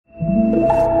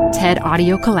TED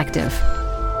Audio Collective.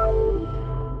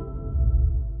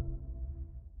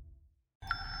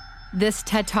 This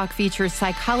TED Talk features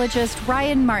psychologist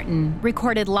Ryan Martin,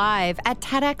 recorded live at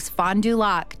TEDx Fond du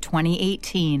Lac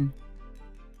 2018.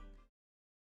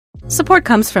 Support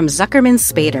comes from Zuckerman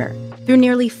Spader. Through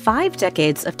nearly 5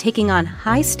 decades of taking on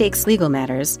high-stakes legal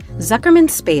matters, Zuckerman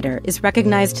Spader is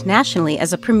recognized nationally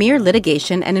as a premier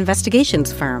litigation and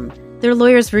investigations firm. Their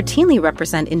lawyers routinely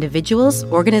represent individuals,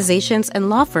 organizations, and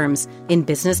law firms in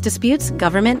business disputes,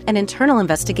 government and internal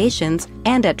investigations,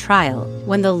 and at trial,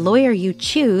 when the lawyer you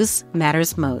choose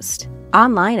matters most.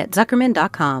 Online at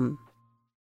Zuckerman.com.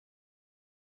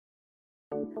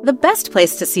 The best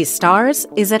place to see stars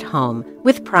is at home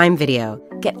with Prime Video.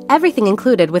 Get everything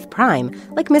included with Prime,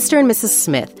 like Mr. and Mrs.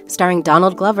 Smith, starring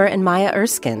Donald Glover and Maya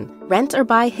Erskine. Rent or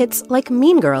buy hits like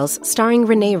Mean Girls, starring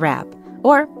Renee Rapp.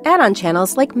 Or add-on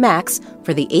channels like Max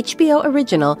for the HBO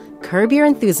original Curb Your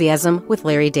Enthusiasm with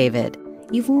Larry David.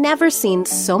 You've never seen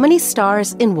so many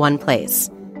stars in one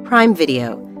place. Prime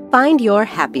Video. Find your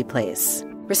happy place.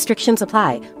 Restrictions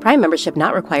apply. Prime membership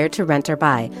not required to rent or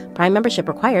buy. Prime membership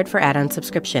required for add-on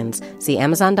subscriptions. See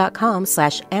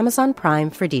Amazon.com/Amazon Prime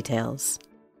for details.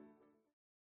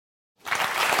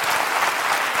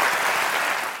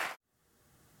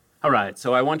 All right,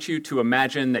 so I want you to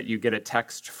imagine that you get a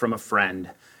text from a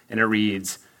friend, and it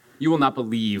reads, "You will not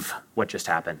believe what just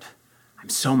happened. I'm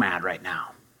so mad right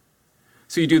now."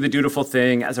 So you do the dutiful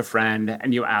thing as a friend,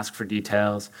 and you ask for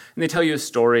details, and they tell you a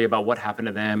story about what happened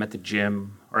to them at the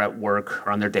gym or at work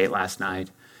or on their date last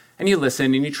night. And you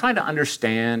listen, and you try to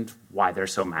understand why they're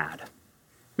so mad.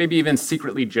 Maybe even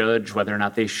secretly judge whether or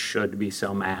not they should be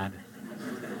so mad.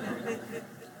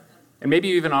 And maybe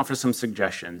you even offer some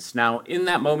suggestions. Now, in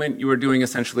that moment, you are doing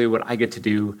essentially what I get to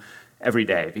do every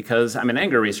day, because I'm an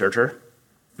anger researcher.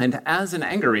 And as an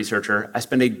anger researcher, I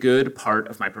spend a good part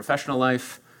of my professional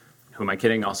life, who am I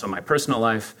kidding, also my personal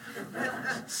life,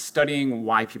 studying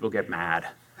why people get mad.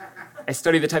 I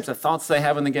study the types of thoughts they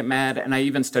have when they get mad, and I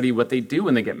even study what they do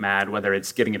when they get mad, whether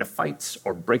it's getting into fights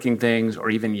or breaking things or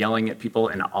even yelling at people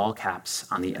in all caps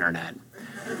on the internet.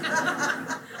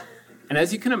 And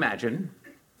as you can imagine,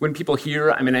 when people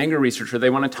hear I'm an anger researcher, they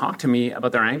want to talk to me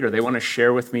about their anger. They want to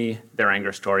share with me their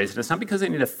anger stories. And it's not because they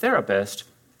need a therapist,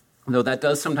 though that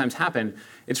does sometimes happen.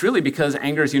 It's really because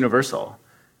anger is universal.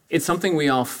 It's something we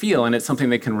all feel, and it's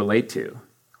something they can relate to.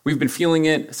 We've been feeling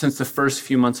it since the first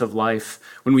few months of life,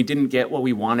 when we didn't get what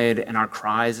we wanted, and our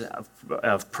cries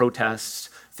of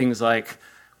protests, things like,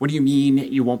 "What do you mean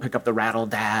you won't pick up the rattle,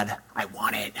 Dad? I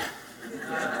want it."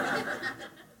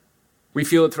 We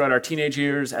feel it throughout our teenage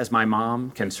years, as my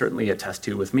mom can certainly attest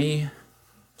to with me.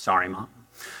 Sorry, Mom.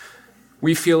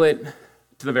 We feel it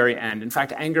to the very end. In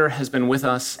fact, anger has been with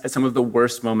us at some of the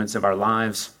worst moments of our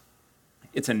lives.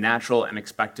 It's a natural and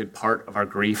expected part of our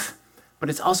grief, but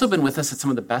it's also been with us at some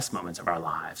of the best moments of our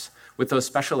lives, with those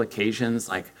special occasions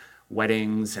like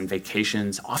weddings and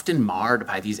vacations, often marred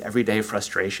by these everyday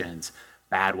frustrations,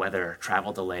 bad weather,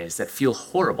 travel delays that feel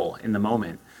horrible in the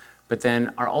moment, but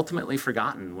then are ultimately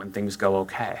forgotten when things go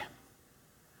okay.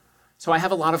 So I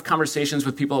have a lot of conversations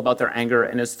with people about their anger,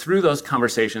 and it's through those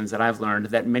conversations that I've learned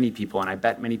that many people, and I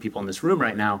bet many people in this room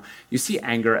right now, you see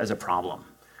anger as a problem.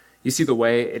 You see the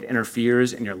way it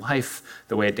interferes in your life,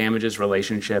 the way it damages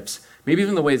relationships, maybe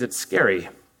even the ways it's scary.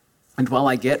 And while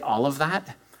I get all of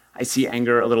that, I see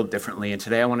anger a little differently, and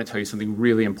today I want to tell you something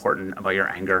really important about your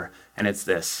anger, and it's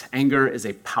this. Anger is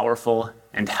a powerful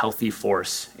and healthy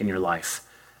force in your life.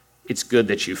 It's good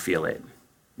that you feel it.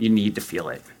 You need to feel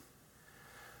it.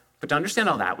 But to understand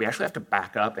all that, we actually have to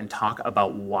back up and talk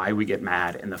about why we get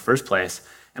mad in the first place.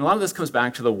 And a lot of this comes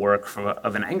back to the work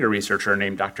of an anger researcher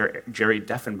named Dr. Jerry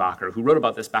Deffenbacher, who wrote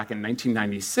about this back in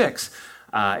 1996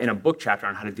 in a book chapter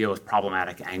on how to deal with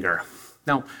problematic anger.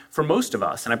 Now, for most of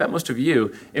us, and I bet most of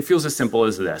you, it feels as simple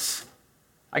as this.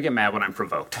 I get mad when I'm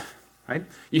provoked. Right?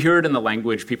 You hear it in the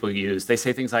language people use. They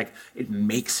say things like, "It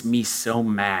makes me so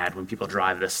mad when people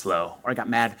drive this slow," or "I got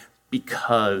mad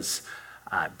because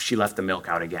she left the milk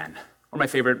out again." Or my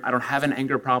favorite, "I don't have an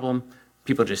anger problem.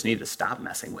 People just need to stop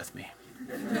messing with me."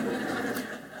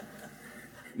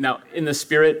 Now, in the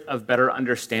spirit of better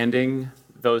understanding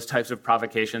those types of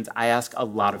provocations, I ask a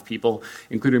lot of people,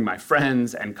 including my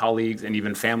friends and colleagues and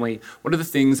even family, what are the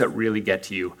things that really get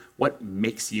to you? What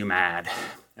makes you mad?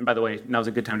 And by the way, now's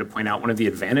a good time to point out one of the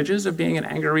advantages of being an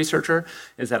anger researcher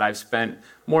is that I've spent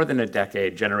more than a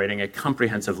decade generating a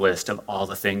comprehensive list of all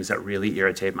the things that really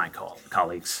irritate my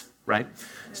colleagues, right?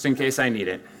 Just in case I need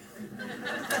it.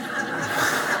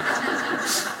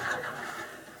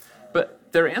 But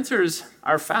their answers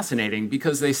are fascinating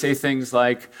because they say things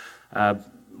like,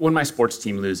 when my sports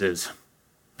team loses,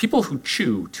 People who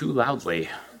chew too loudly.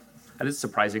 That is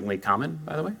surprisingly common,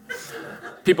 by the way.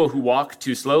 People who walk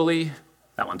too slowly.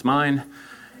 That one's mine.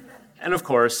 And of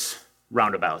course,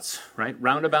 roundabouts, right?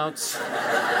 Roundabouts.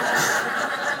 I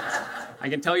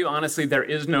can tell you honestly, there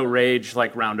is no rage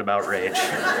like roundabout rage.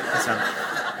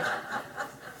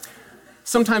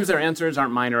 Sometimes their answers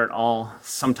aren't minor at all.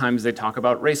 Sometimes they talk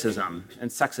about racism and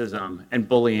sexism and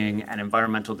bullying and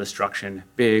environmental destruction,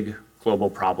 big global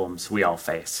problems we all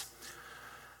face.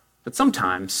 But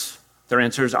sometimes their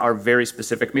answers are very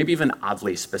specific, maybe even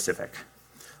oddly specific.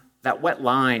 That wet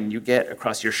line you get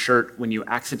across your shirt when you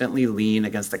accidentally lean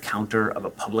against the counter of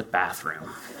a public bathroom.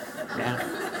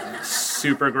 Yeah,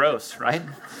 super gross, right?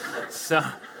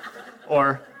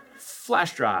 Or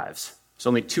flash drives. There's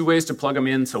only 2 ways to plug them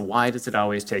in, so why does it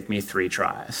always take me 3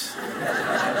 tries?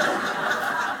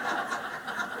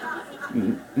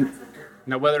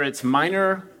 Now, whether it's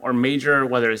minor or major,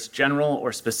 whether it's general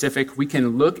or specific, we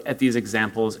can look at these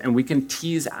examples and we can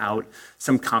tease out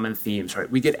some common themes, right?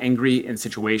 We get angry in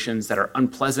situations that are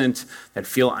unpleasant, that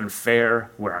feel unfair,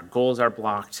 where our goals are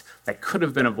blocked, that could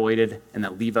have been avoided, and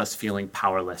that leave us feeling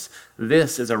powerless.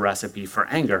 This is a recipe for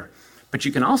anger. But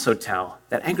you can also tell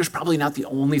that anger is probably not the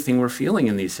only thing we're feeling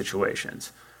in these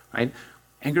situations, right?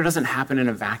 Anger doesn't happen in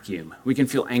a vacuum. We can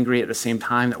feel angry at the same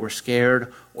time that we're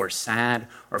scared or sad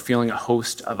or feeling a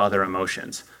host of other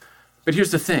emotions. But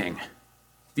here's the thing.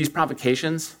 These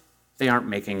provocations, they aren't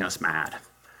making us mad,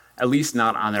 at least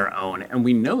not on their own. And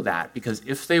we know that because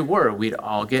if they were, we'd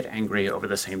all get angry over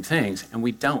the same things, and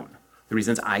we don't. The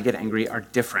reasons I get angry are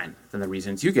different than the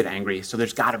reasons you get angry, so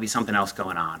there's got to be something else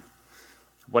going on.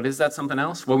 What is that something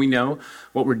else? Well, we know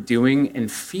what we're doing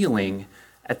and feeling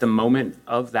at the moment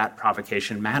of that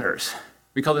provocation matters.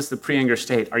 We call this the pre-anger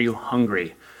state. Are you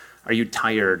hungry? Are you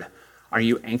tired? Are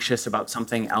you anxious about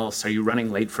something else? Are you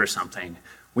running late for something?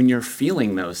 When you're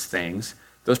feeling those things,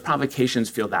 those provocations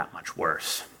feel that much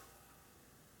worse.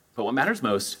 But what matters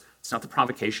most, it's not the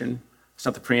provocation, it's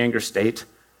not the pre-anger state,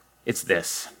 it's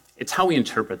this. It's how we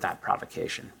interpret that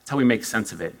provocation. It's how we make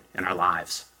sense of it in our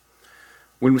lives.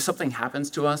 When something happens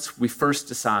to us, we first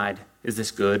decide, is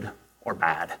this good or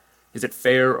bad? Is it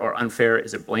fair or unfair?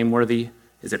 Is it blameworthy?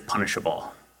 Is it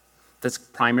punishable? That's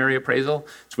primary appraisal.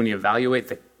 It's when you evaluate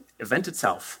the event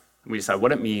itself, and we decide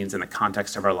what it means in the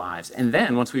context of our lives. And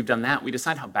then, once we've done that, we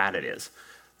decide how bad it is.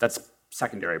 That's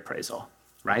secondary appraisal,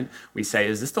 right? We say,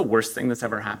 is this the worst thing that's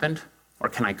ever happened? Or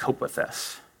can I cope with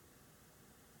this?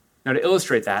 Now, to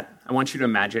illustrate that, I want you to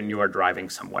imagine you are driving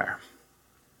somewhere.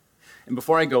 And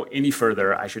before I go any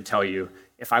further, I should tell you,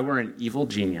 if I were an evil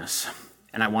genius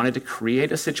and I wanted to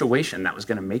create a situation that was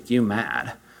going to make you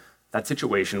mad, that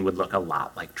situation would look a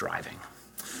lot like driving.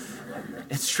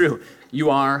 It's true. You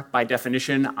are, by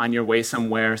definition, on your way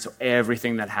somewhere, so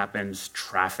everything that happens,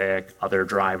 traffic, other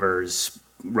drivers,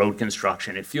 road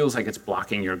construction, it feels like it's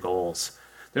blocking your goals.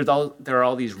 There are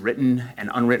all these written and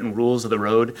unwritten rules of the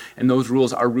road, and those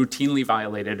rules are routinely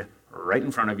violated right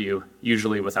in front of you,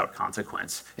 usually without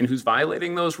consequence. And who's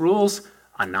violating those rules?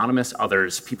 Anonymous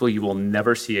others, people you will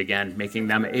never see again, making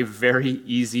them a very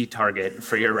easy target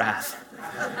for your wrath.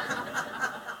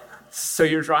 So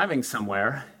you're driving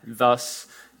somewhere, thus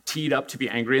teed up to be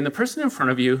angry, and the person in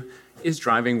front of you is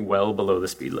driving well below the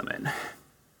speed limit.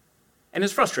 And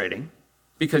it's frustrating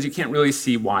because you can't really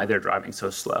see why they're driving so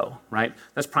slow, right?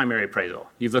 That's primary appraisal.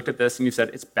 You've looked at this and you've said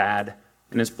it's bad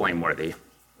and it's blameworthy.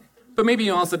 But maybe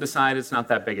you also decide it's not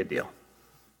that big a deal.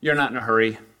 You're not in a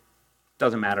hurry.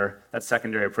 Doesn't matter. That's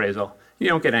secondary appraisal. You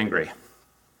don't get angry.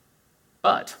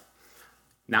 But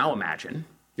now imagine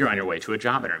you're on your way to a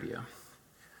job interview.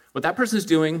 What that person's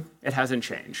doing, it hasn't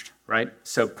changed, right?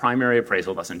 So primary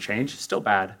appraisal doesn't change. Still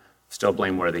bad, still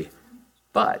blameworthy.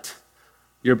 But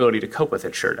your ability to cope with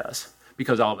it sure does.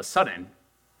 Because all of a sudden,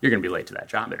 you're going to be late to that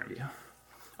job interview.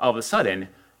 All of a sudden,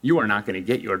 you are not going to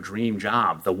get your dream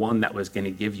job, the one that was going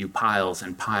to give you piles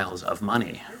and piles of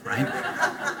money, right?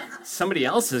 Somebody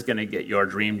else is going to get your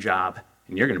dream job,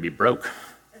 and you're going to be broke.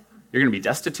 You're going to be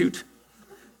destitute.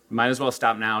 You might as well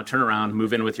stop now, turn around,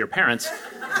 move in with your parents.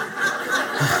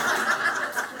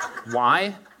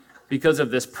 Why? Because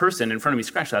of this person in front of me.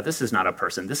 Scratch that. This is not a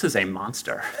person. This is a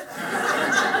monster.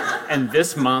 And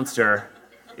this monster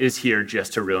is here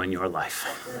just to ruin your life.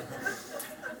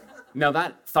 Now,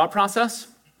 that thought process,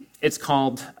 it's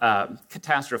called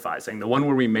catastrophizing, the one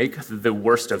where we make the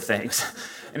worst of things.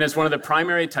 And it's one of the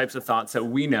primary types of thoughts that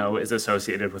we know is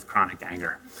associated with chronic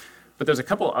anger. But there's a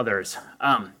couple others.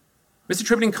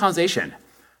 Misattributing causation.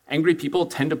 Angry people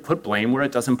tend to put blame where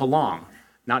it doesn't belong,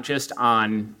 not just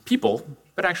on people,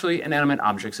 but actually inanimate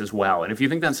objects as well. And if you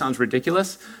think that sounds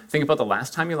ridiculous, think about the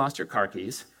last time you lost your car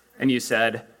keys and you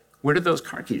said, where did those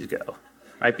car keys go?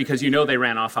 right? Because you know they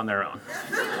ran off on their own.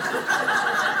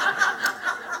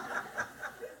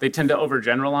 They tend to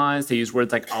overgeneralize. They use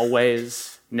words like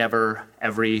always, never,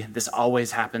 every, this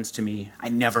always happens to me, I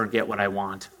never get what I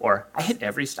want, or I hit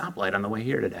every stoplight on the way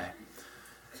here today.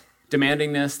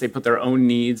 Demanding this, they put their own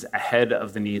needs ahead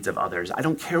of the needs of others. I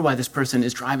don't care why this person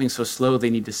is driving so slow, they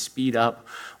need to speed up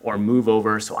or move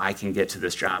over so I can get to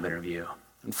this job interview.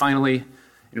 And finally,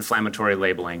 inflammatory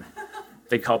labeling.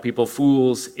 They call people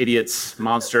fools, idiots,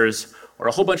 monsters, or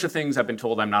a whole bunch of things I've been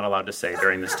told I'm not allowed to say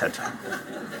during this TED Talk.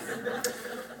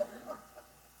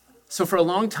 So for a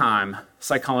long time,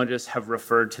 psychologists have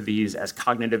referred to these as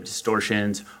cognitive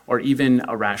distortions or even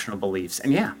irrational beliefs.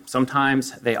 And yeah,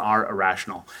 sometimes they are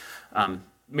irrational,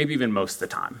 maybe even most of the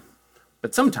time.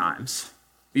 But sometimes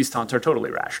these thoughts are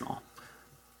totally rational.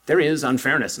 There is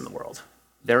unfairness in the world.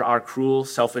 There are cruel,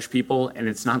 selfish people, and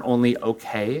it's not only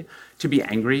okay to be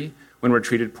angry when we're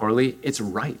treated poorly, it's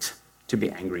right to be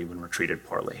angry when we're treated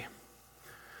poorly.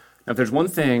 Now, if there's one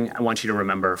thing I want you to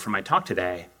remember from my talk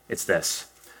today, it's this.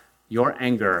 Your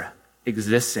anger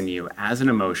exists in you as an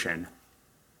emotion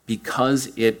because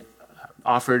it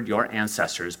offered your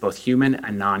ancestors, both human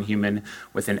and non-human,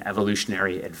 with an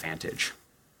evolutionary advantage.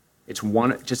 It's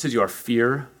one, just as your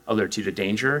fear alerts you to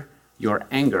danger, your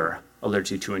anger alerts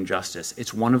you to injustice.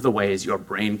 It's one of the ways your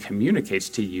brain communicates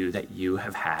to you that you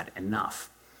have had enough.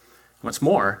 What's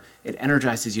more, it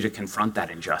energizes you to confront that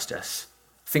injustice.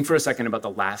 Think for a second about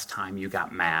the last time you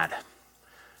got mad.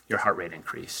 Your heart rate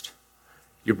increased.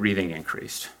 Your breathing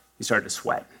increased. You started to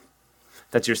sweat.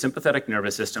 That's your sympathetic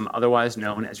nervous system, otherwise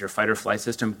known as your fight or flight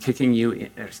system, kicking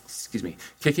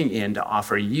in to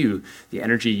offer you the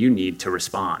energy you need to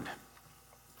respond.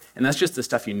 And that's just the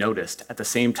stuff you noticed. At the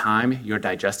same time, your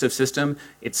digestive system,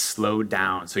 it slowed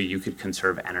down so you could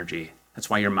conserve energy. That's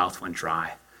why your mouth went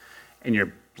dry. And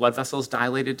your blood vessels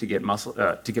dilated to get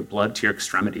blood to your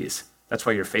extremities. That's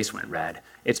why your face went red.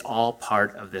 It's all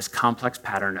part of this complex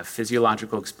pattern of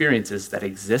physiological experiences that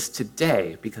exist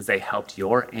today because they helped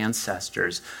your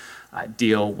ancestors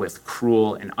deal with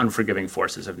cruel and unforgiving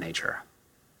forces of nature.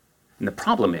 And the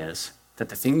problem is that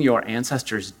the thing your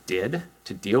ancestors did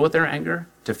to deal with their anger,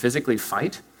 to physically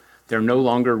fight, they're no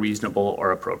longer reasonable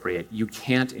or appropriate. You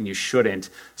can't and you shouldn't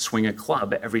swing a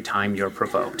club every time you're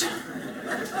provoked.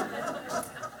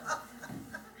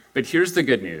 But here's the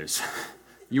good news.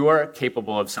 You are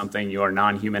capable of something your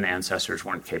non-human ancestors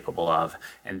weren't capable of,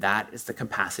 and that is the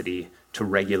capacity to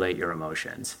regulate your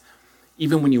emotions.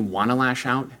 Even when you want to lash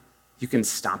out, you can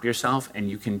stop yourself and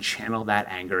you can channel that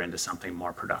anger into something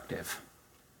more productive.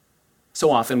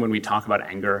 So often when we talk about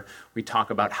anger, we talk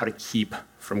about how to keep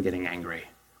from getting angry.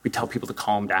 We tell people to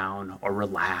calm down or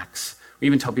relax. We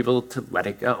even tell people to let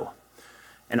it go.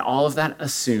 And all of that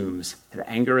assumes that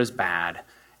anger is bad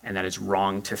and that it's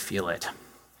wrong to feel it.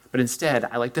 But instead,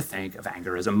 I like to think of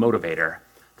anger as a motivator.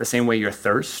 The same way your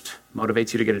thirst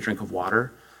motivates you to get a drink of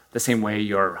water, the same way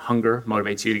your hunger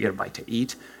motivates you to get a bite to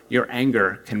eat, your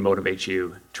anger can motivate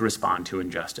you to respond to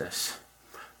injustice.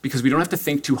 Because we don't have to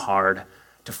think too hard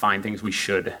to find things we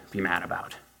should be mad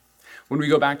about. When we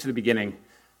go back to the beginning,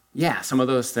 yeah, some of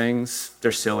those things,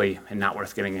 they're silly and not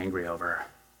worth getting angry over.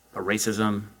 But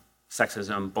racism,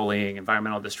 sexism, bullying,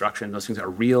 environmental destruction, those things are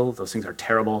real, those things are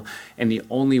terrible, and the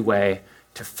only way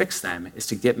to fix them is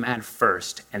to get mad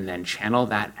first and then channel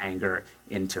that anger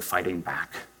into fighting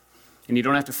back. And you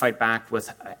don't have to fight back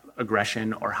with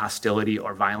aggression or hostility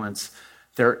or violence.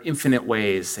 There are infinite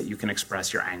ways that you can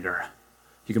express your anger.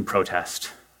 You can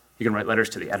protest. You can write letters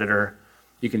to the editor.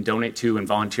 You can donate to and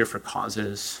volunteer for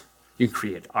causes. You can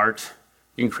create art.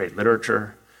 You can create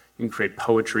literature. You can create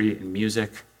poetry and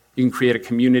music. You can create a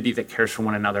community that cares for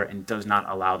one another and does not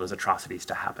allow those atrocities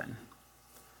to happen.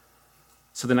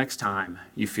 So the next time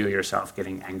you feel yourself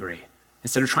getting angry,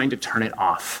 instead of trying to turn it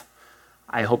off,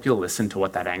 I hope you'll listen to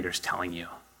what that anger is telling you.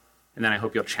 And then I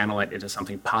hope you'll channel it into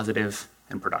something positive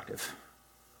and productive.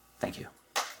 Thank you.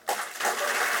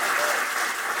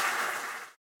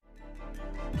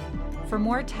 For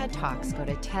more TED Talks, go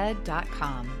to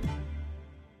TED.com.